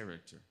his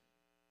character.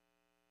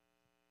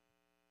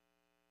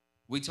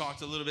 We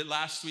talked a little bit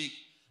last week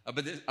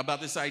about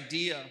this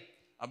idea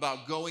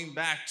about going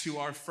back to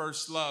our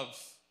first love.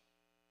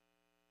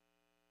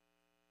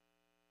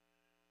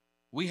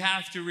 We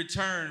have to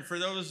return. For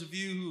those of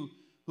you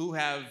who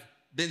have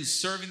been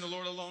serving the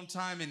Lord a long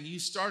time, and you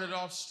started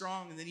off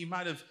strong and then you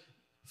might have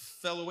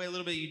fell away a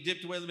little bit, you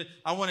dipped away a little bit,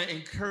 I want to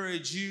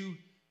encourage you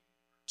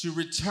to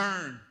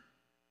return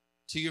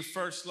to your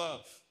first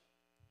love.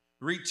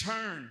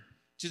 Return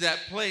to that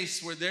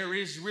place where there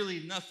is really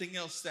nothing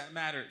else that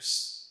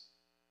matters.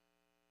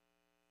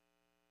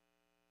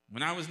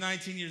 When I was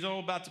 19 years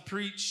old, about to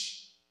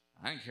preach,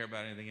 I didn't care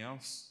about anything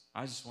else.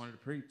 I just wanted to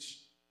preach.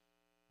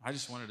 I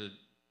just wanted to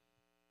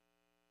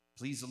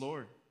please the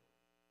Lord.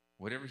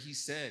 Whatever he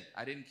said,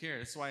 I didn't care.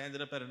 That's why I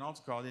ended up at an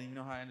altar call. I didn't even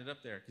know how I ended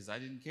up there, because I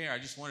didn't care. I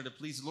just wanted to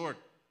please the Lord.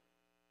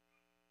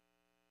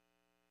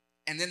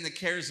 And then the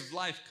cares of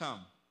life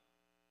come.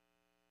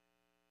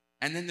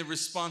 And then the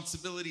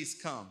responsibilities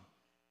come.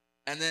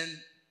 And then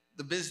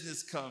the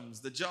business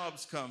comes, the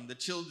jobs come, the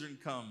children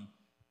come,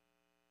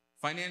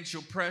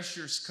 financial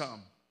pressures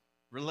come,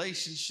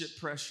 relationship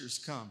pressures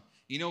come.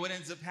 You know what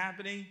ends up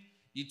happening?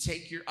 You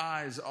take your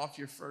eyes off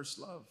your first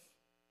love.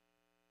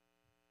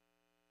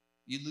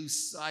 You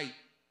lose sight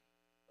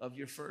of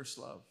your first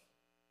love.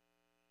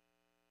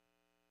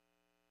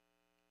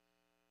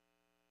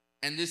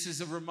 And this is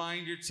a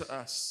reminder to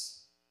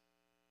us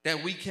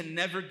that we can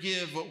never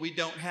give what we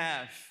don't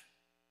have.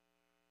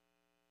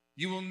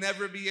 You will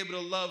never be able to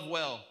love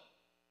well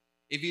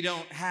if you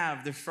don't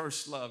have the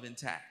first love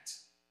intact.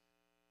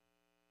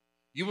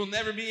 You will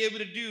never be able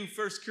to do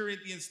 1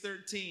 Corinthians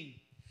 13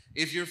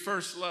 if your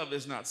first love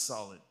is not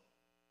solid,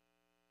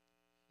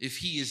 if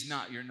he is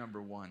not your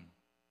number one.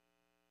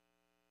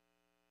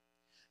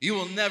 You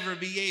will never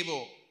be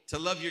able to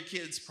love your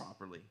kids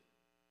properly,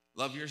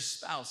 love your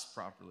spouse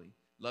properly,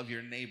 love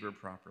your neighbor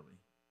properly,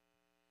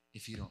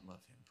 if you don't love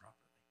him properly.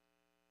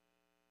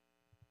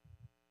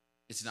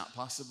 It's not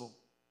possible.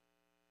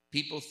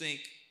 People think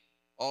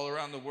all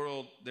around the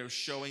world they're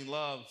showing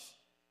love,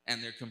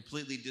 and they're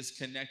completely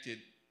disconnected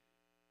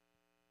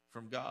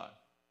from God.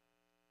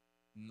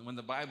 And when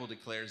the Bible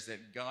declares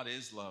that God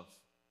is love,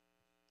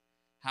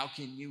 how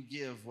can you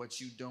give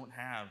what you don't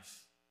have?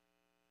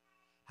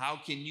 How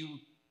can you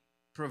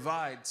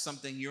provide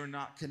something you're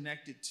not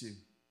connected to?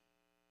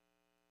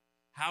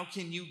 How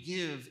can you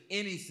give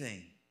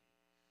anything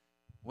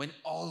when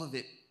all of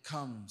it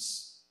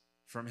comes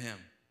from him?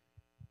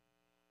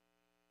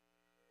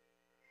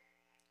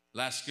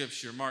 Last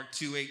scripture, Mark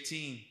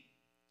 2:18.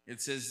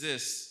 It says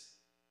this: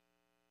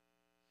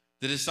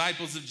 the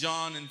disciples of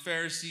John and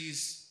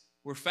Pharisees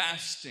were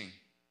fasting.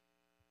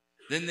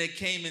 Then they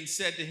came and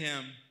said to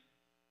him,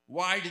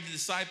 "Why did the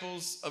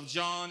disciples of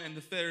John and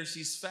the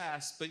Pharisees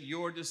fast, but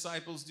your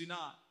disciples do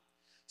not?"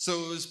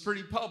 So it was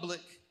pretty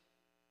public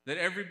that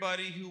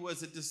everybody who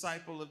was a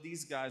disciple of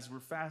these guys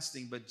were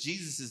fasting, but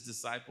Jesus'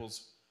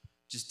 disciples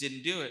just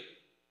didn't do it.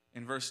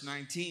 In verse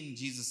 19,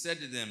 Jesus said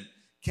to them,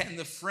 "Can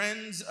the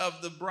friends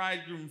of the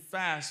bridegroom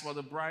fast while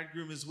the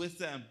bridegroom is with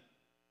them?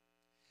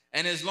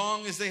 And as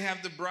long as they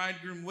have the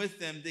bridegroom with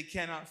them, they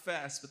cannot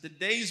fast. But the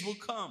days will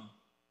come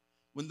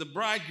when the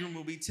bridegroom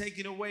will be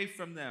taken away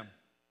from them,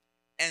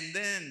 and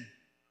then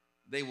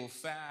they will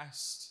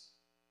fast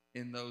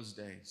in those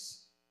days."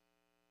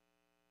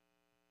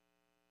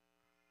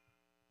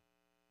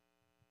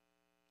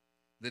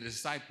 The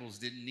disciples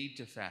didn't need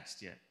to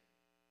fast yet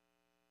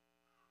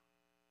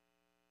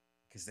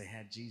because they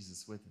had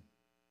Jesus with them,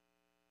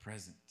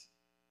 present,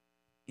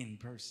 in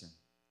person,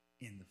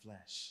 in the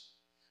flesh.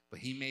 But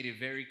he made it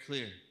very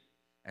clear,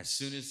 as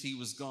soon as he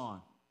was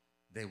gone,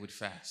 they would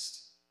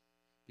fast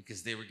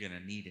because they were going to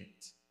need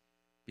it.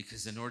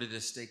 Because in order to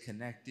stay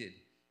connected,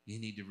 you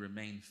need to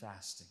remain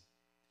fasting.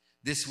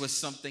 This was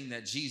something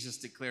that Jesus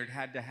declared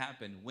had to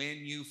happen.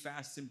 When you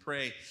fast and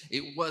pray,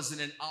 it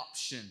wasn't an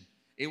option.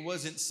 It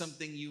wasn't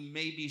something you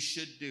maybe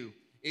should do.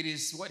 It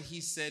is what he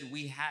said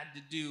we had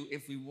to do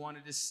if we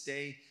wanted to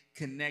stay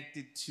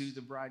connected to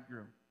the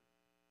bridegroom.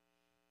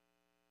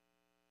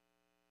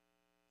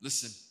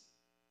 Listen,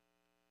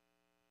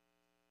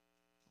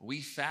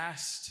 we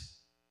fast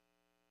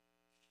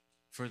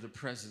for the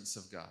presence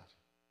of God,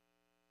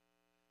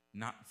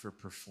 not for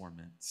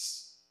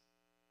performance.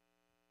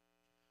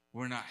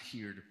 We're not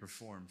here to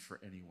perform for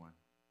anyone.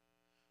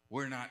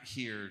 We're not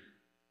here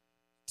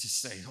to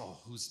say, "Oh,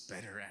 who's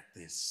better at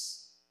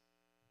this?"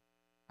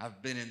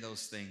 I've been in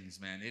those things,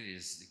 man. It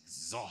is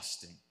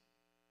exhausting.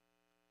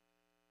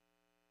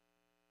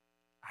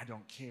 I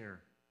don't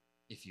care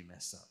if you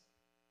mess up.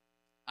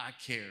 I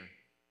care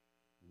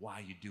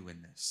why you're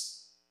doing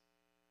this.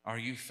 Are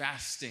you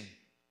fasting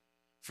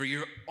for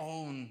your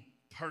own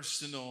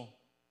personal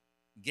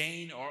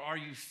gain, or are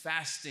you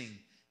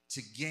fasting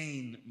to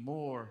gain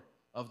more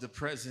of the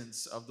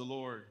presence of the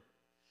Lord?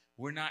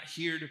 We're not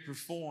here to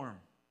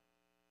perform.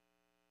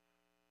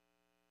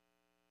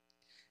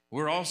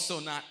 We're also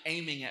not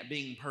aiming at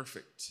being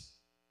perfect.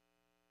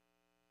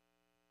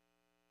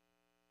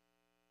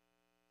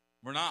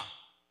 We're not.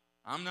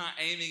 I'm not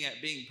aiming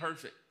at being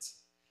perfect.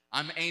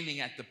 I'm aiming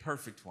at the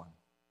perfect one.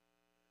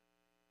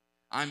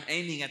 I'm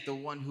aiming at the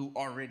one who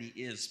already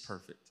is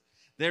perfect.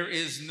 There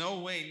is no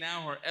way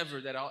now or ever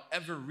that I'll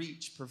ever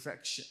reach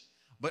perfection,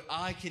 but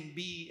I can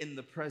be in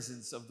the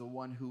presence of the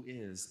one who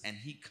is, and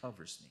he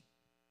covers me.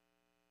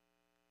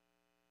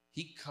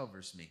 He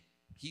covers me.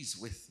 He's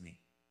with me.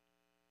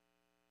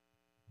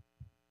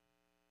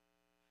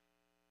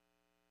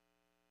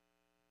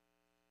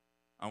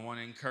 I want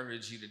to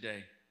encourage you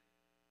today.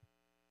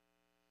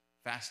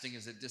 Fasting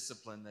is a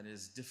discipline that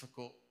is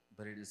difficult,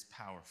 but it is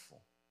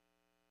powerful.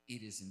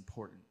 It is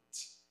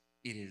important.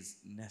 It is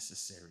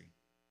necessary.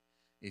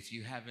 If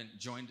you haven't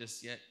joined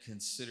us yet,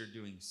 consider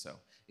doing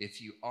so.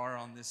 If you are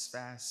on this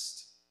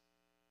fast,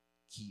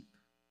 keep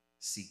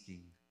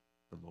seeking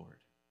the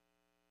Lord.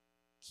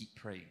 Keep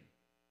praying.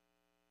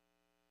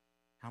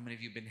 How many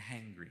of you have been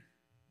hangry?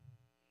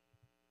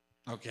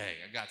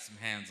 Okay, I got some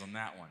hands on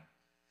that one.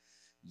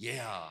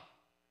 Yeah.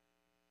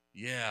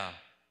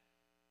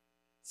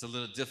 It's a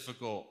little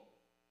difficult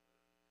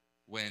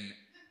when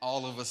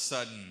all of a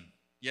sudden,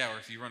 or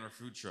if you run a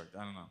food truck,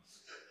 I don't know.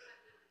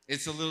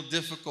 It's a little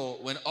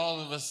difficult when all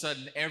of a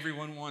sudden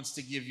everyone wants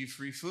to give you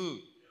free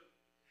food.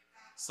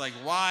 It's like,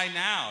 why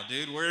now,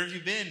 dude? Where have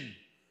you been?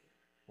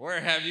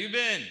 Where have you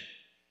been?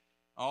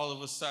 All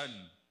of a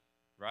sudden,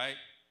 right?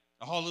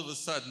 All of a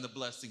sudden the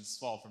blessings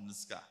fall from the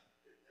sky.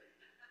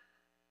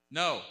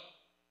 No.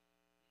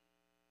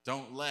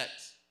 Don't let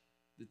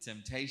the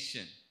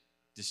temptation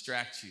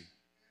distract you.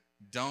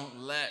 Don't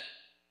let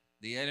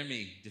the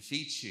enemy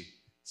defeat you.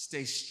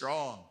 Stay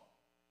strong.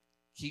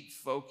 Keep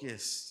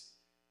focused.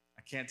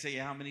 I can't tell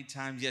you how many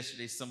times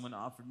yesterday someone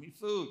offered me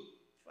food.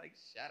 It's like,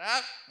 shut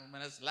up, I'm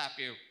going to slap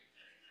you.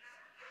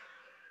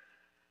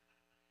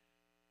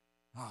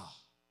 Oh,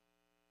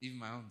 even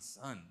my own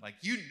son. Like,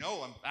 you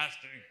know I'm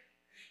fasting.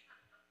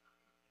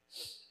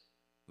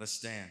 Let's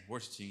stand.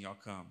 Worship team, y'all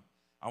come.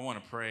 I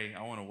want to pray.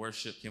 I want to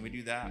worship. Can we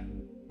do that?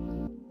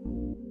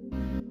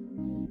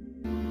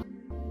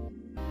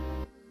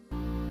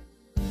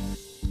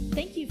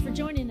 Thank you for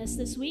joining us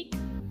this week.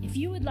 If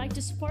you would like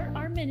to support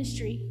our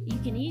ministry, you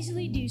can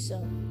easily do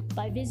so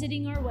by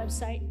visiting our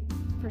website,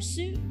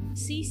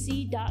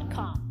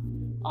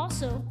 pursuitcc.com.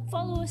 Also,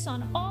 follow us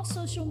on all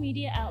social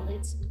media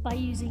outlets by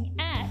using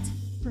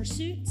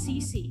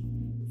 @PursuitCC.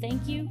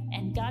 Thank you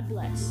and God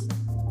bless.